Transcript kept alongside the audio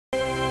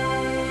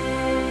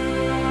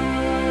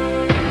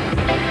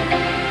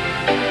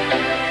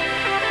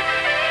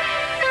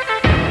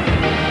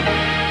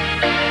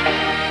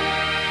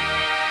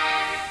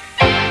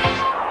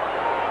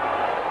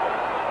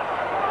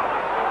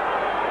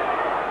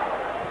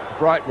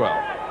Brightwell.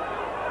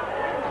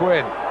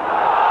 Quinn,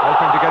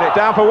 hoping to get it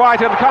down for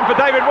White. It'll come for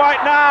David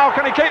White now.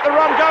 Can he keep the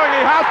run going? He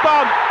has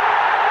done.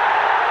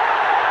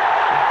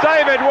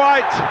 David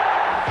White.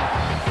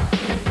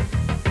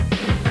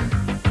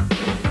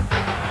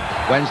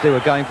 Wednesday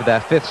were going for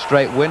their 5th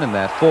straight win and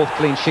their 4th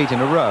clean sheet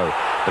in a row,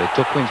 but it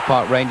took Queen's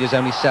Park Rangers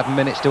only 7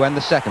 minutes to end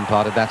the second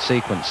part of that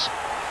sequence.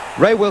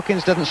 Ray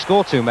Wilkins doesn't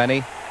score too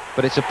many,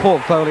 but it's a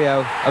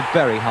portfolio of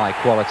very high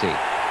quality.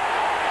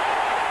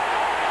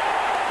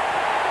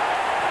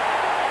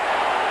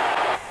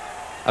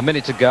 A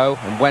minute to go,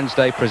 and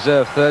Wednesday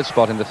preserved 3rd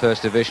spot in the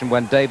First Division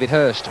when David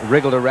Hurst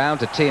wriggled around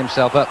to tee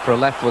himself up for a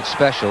left-foot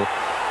special.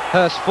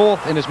 Hurst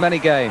 4th in as many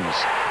games.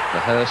 The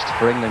Hurst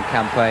for England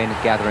campaign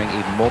gathering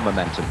even more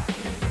momentum.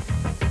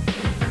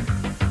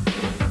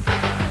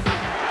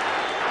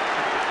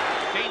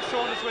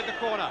 With the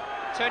corner,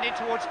 turned in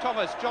towards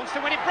Thomas.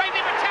 Johnston went in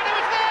bravely, but Tanner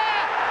was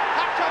there!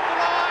 Hacked off the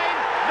line!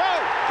 No!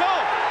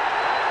 Goal!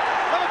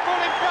 Liverpool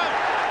in front!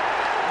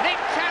 Nick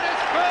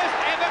Tanner's first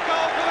ever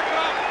goal for the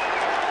club!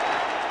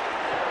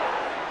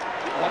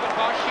 Robert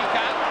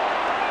Barshika.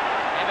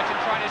 Everton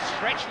trying to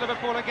stretch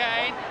Liverpool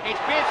again.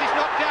 It's Pearce is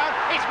knocked down.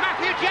 It's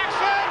Matthew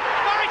Jackson!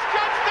 Boris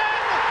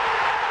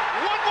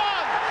Johnston!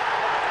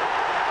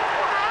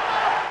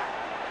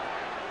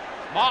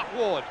 1-1! Mark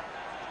Ward.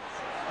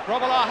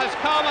 Grobbelaar has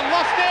come and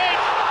lost it!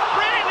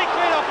 Brilliantly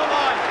cleared off the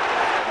line!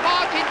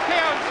 Martin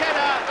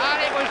Keown-Tenner, and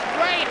it was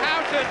Ray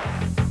Houghton.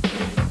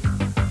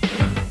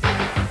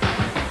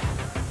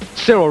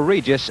 Cyril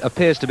Regis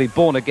appears to be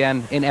born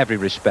again in every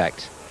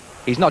respect.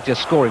 He's not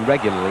just scoring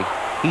regularly,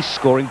 he's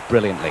scoring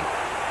brilliantly.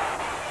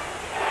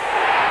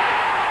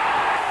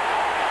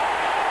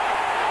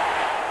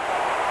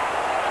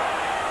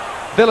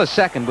 Villa's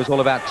second was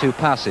all about 2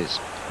 passes,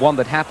 one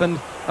that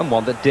happened and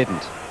one that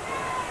didn't.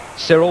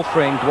 Cyril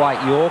freeing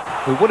Dwight York,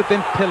 who would have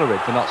been pilloried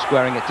for not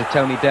squaring it to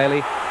Tony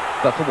Daly,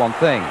 but for one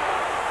thing,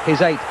 his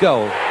 8th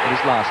goal in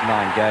his last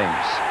 9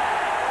 games.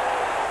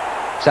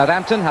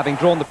 Southampton, having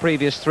drawn the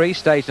previous 3,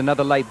 staged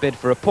another late bid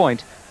for a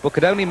point, but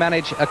could only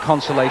manage a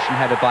consolation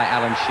header by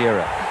Alan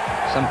Shearer.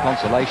 Some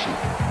consolation,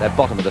 they're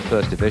bottom of the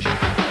First Division.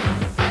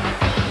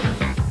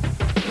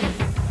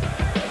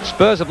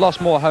 Spurs have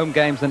lost more home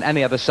games than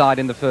any other side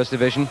in the First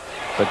Division,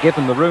 but give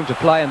them the room to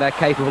play and they're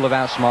capable of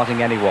outsmarting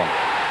anyone.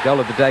 Goal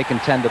of the day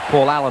contender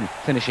Paul Allen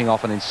finishing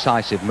off an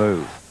incisive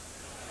move.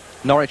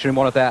 Norwich are in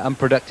one of their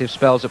unproductive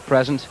spells at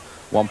present,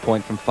 1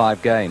 point from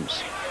 5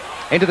 games.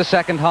 Into the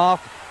second half,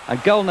 and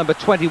goal number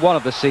 21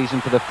 of the season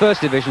for the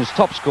First Division's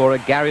top scorer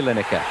Gary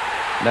Lineker.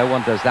 No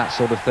one does that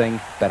sort of thing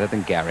better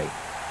than Gary.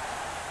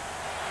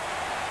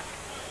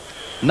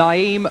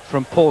 Naeem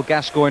from Paul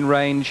Gascoigne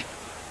range,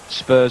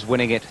 Spurs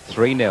winning it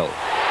 3-0.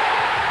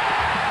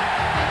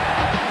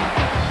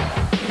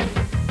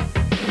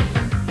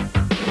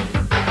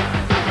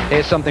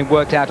 Here's something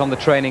worked out on the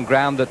training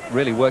ground that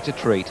really worked a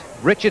treat.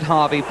 Richard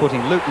Harvey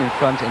putting Luton in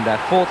front in their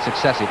 4th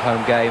successive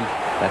home game,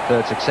 their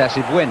 3rd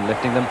successive win,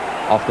 lifting them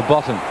off the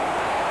bottom.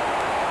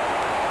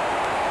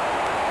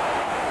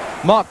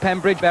 Mark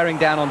Pembridge bearing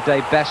down on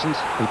Dave Besant,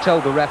 who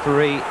told the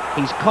referee,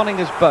 "He's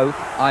conning us both.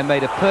 I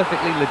made a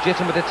perfectly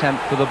legitimate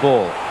attempt for the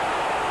ball."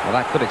 Well,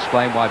 that could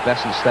explain why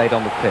Besant stayed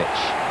on the pitch.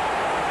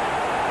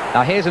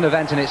 Now here's an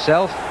event in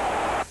itself.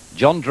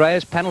 John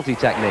Dreher's penalty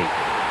technique.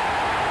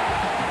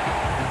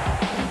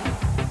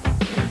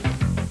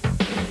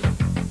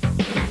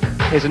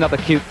 Here's another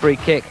cute free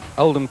kick.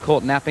 Oldham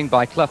caught napping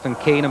by Clough and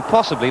Keane, and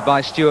possibly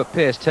by Stuart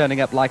Pearce turning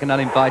up like an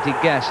uninvited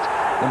guest.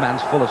 The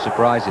man's full of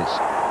surprises.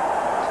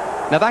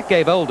 Now that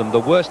gave Oldham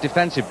the worst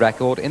defensive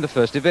record in the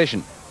First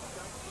Division.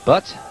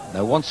 But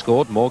no one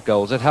scored more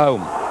goals at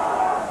home.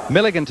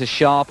 Milligan to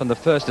Sharp, and the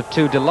first of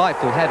 2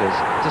 delightful headers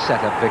to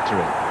set up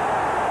victory.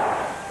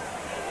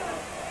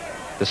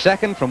 The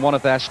second from one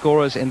of their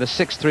scorers in the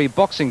 6-3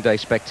 Boxing Day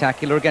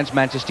spectacular against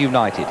Manchester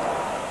United,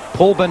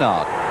 Paul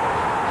Bernard.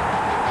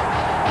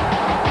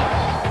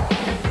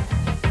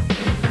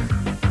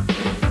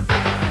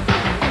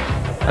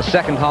 A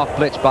second half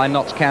blitz by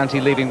Notts County,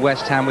 leaving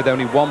West Ham with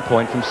only 1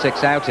 point from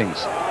 6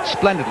 outings.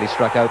 Splendidly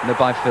struck opener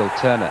by Phil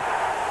Turner.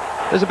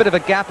 There's a bit of a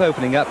gap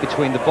opening up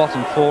between the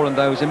bottom 4 and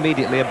those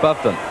immediately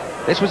above them.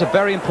 This was a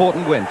very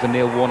important win for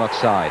Neil Warnock's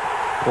side.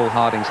 Paul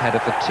Harding's header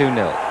for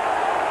 2-0.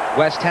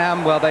 West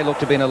Ham, well, they look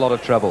to be in a lot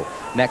of trouble.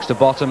 Next to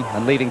bottom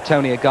and leaving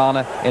Tony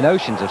Agana in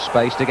oceans of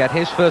space to get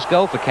his first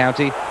goal for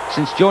County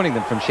since joining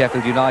them from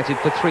Sheffield United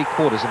for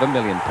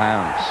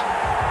 £750,000.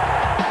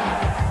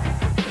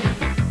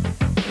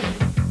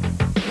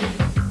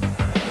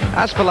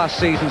 As for last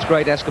season's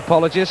great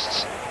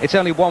escapologists, it's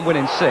only 1 win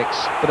in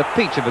 6, but a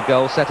peach of a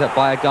goal set up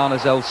by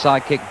Agana's old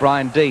sidekick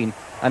Brian Deane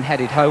and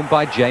headed home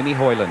by Jamie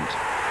Hoyland.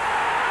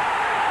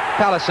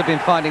 Palace have been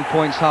finding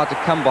points hard to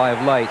come by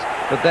of late,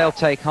 but they'll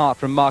take heart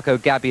from Marco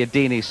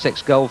Gabbiadini's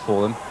 6th goal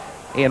for them.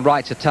 Ian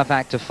Wright's a tough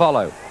act to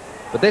follow.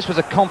 But this was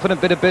a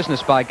confident bit of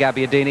business by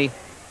Gabbiadini.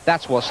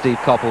 That's what Steve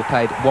Coppell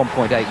paid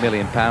 £1.8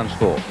 million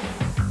for.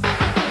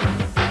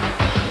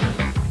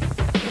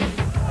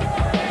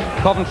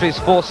 Coventry's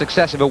 4th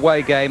successive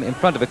away game in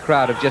front of a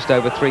crowd of just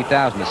over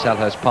 3,000 at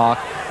Selhurst Park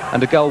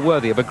and a goal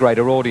worthy of a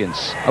greater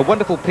audience. A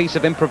wonderful piece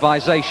of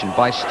improvisation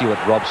by Stuart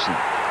Robson.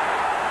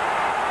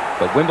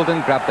 But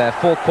Wimbledon grabbed their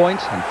 4th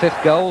point and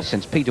 5th goal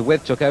since Peter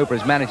With took over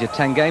as manager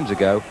 10 games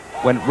ago,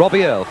 when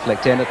Robbie Earle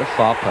flicked in at the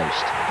far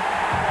post.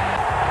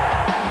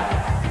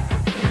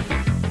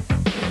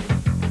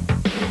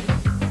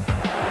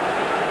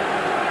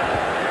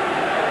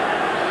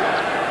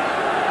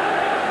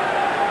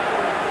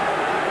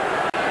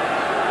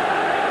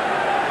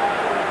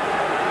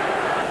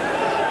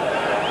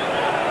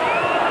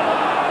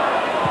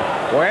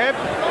 Webb,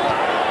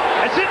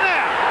 it's in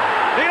there,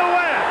 Neil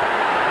Webb.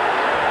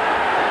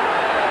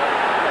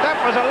 That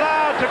was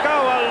allowed to go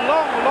a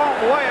long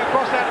way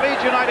across that Leeds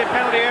United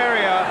penalty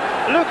area.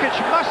 Lukic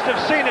must have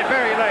seen it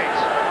very late,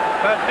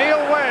 but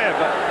Neil Webb,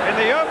 in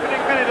the opening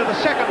minute of the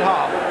second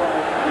half,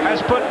 has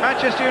put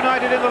Manchester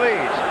United in the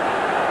lead.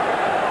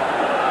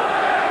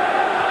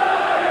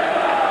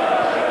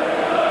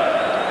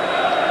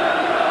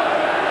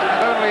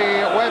 And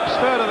only Webb's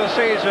 3rd of the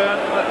season.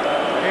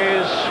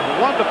 His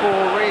wonderful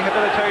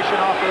rehabilitation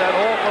after that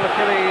awful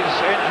Achilles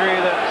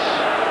injury that's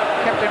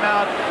kept him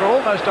out for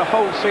almost a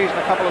whole season,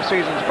 a couple of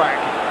seasons back.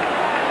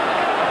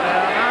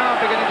 Now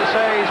beginning to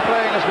say he's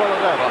playing as well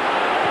as ever.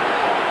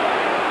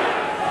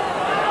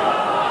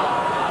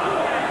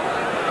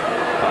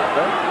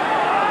 Parker.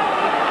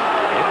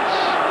 It's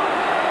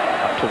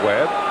up to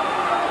Webb.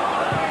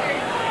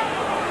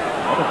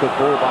 Not a good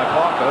ball by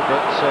Parker,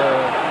 but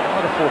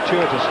rather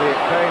fortuitously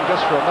it came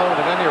just for a moment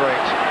at any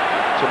rate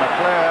to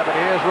McClare, but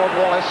here's Rod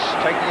Wallace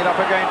taking it up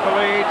again for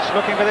Leeds,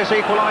 looking for this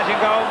equalising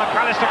goal.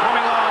 McAllister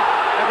coming on.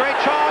 A great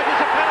charge,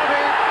 it's a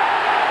penalty.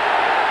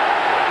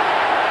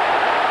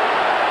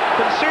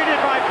 Conceded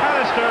by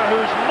Pallister,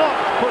 who's not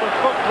put a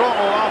foot wrong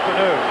all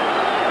afternoon,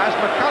 as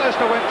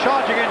McAllister went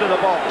charging into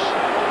the box.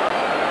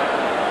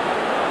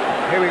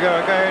 Here we go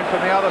again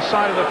from the other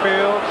side of the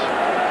field.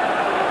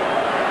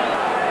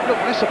 Look,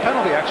 it's a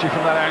penalty actually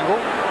from that angle,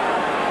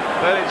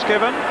 but it's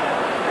given.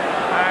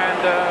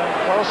 And,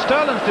 well,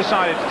 Sterland's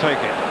decided to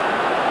take it.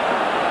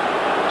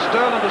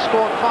 Sterland has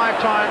scored 5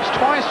 times,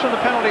 twice from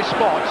the penalty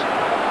spot.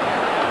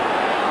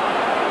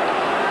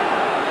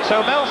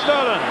 So Mel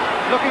Sterland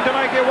looking to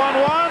make it 1-1.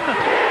 And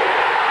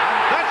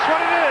that's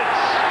what it is.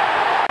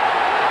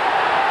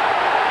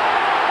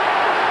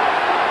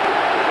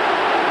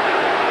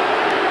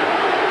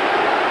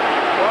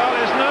 Well,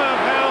 his nerve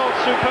held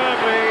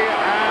superbly,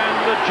 and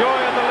the joy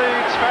of the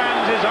Leeds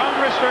fans is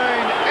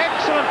unrestrained.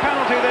 Excellent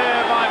penalty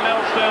there by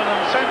Mel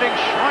Sterland, sending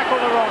Schmeichel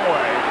the wrong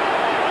way.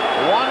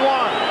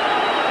 1-1.